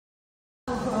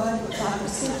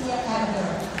Cynthia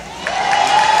Adler.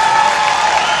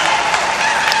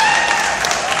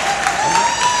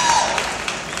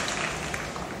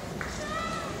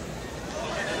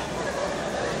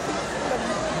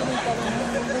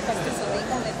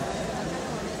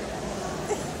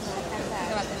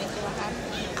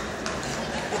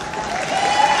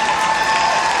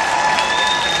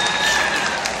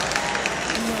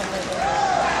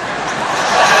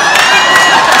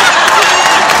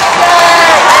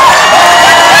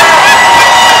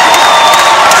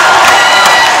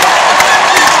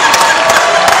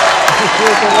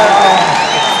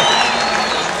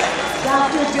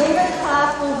 Dr. David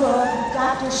Copperwood,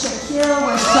 Dr. Shaquille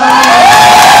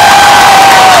O'Neal.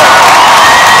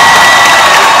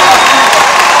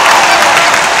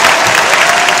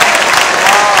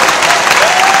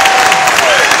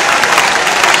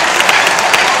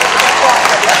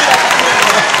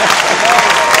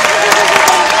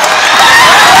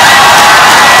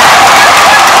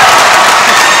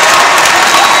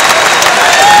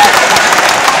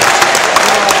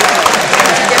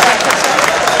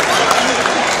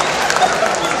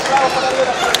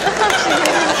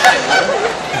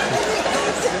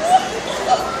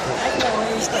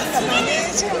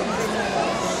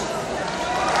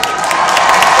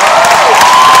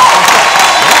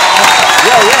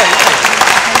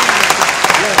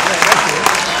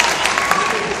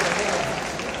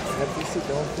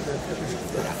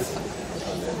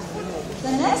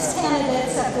 The next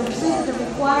candidates have completed the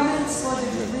requirements for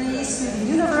the degrees through the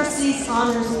university's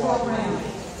honors program.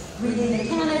 Greeting the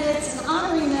candidates and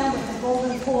honoring them with the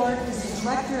Golden Cord is the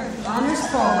director of the honors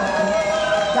program,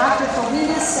 Dr.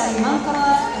 Karina Sadimanka,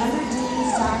 and her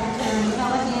deans, Dr. Karen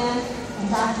Callahan and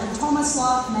Dr.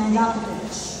 Tomislav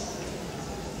Mandakovich.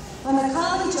 From the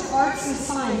College of Arts and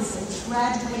Sciences,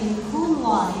 graduating cum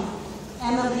laude,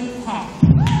 Emily Peck.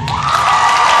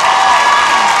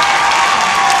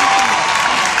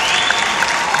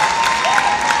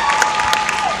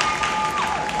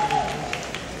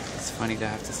 Funny to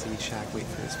have to see Shaq wait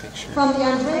for his picture. From the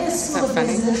Andreas School of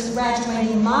Business,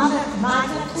 graduating magna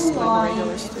cum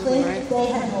laude, Clint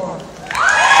Behador.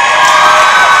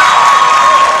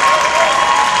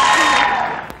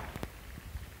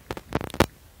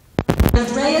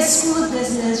 Andreas School of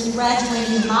Business,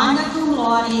 graduating magna cum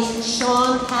laude,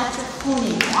 Sean Patrick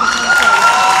Cooney.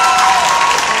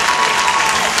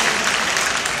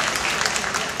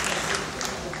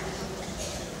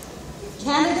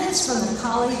 Candidates from the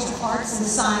College of Arts and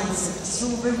Sciences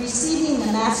who will be receiving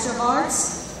the Master of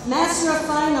Arts, Master of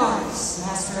Fine Arts,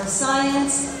 Master of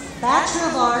Science, Bachelor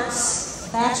of Arts,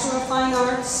 Bachelor of Fine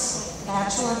Arts,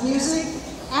 Bachelor of Music,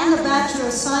 and the Bachelor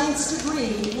of Science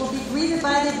degree will be greeted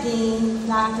by the Dean,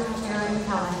 Dr. Karen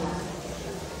Callahan.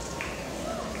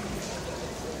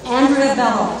 Andrea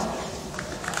Bello.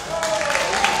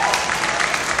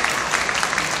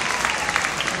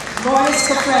 Loris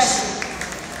Capresci.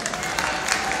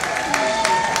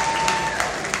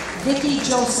 Vicki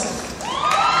Joseph.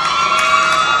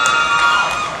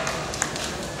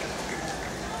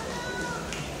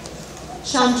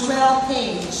 Chantrell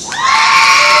Page.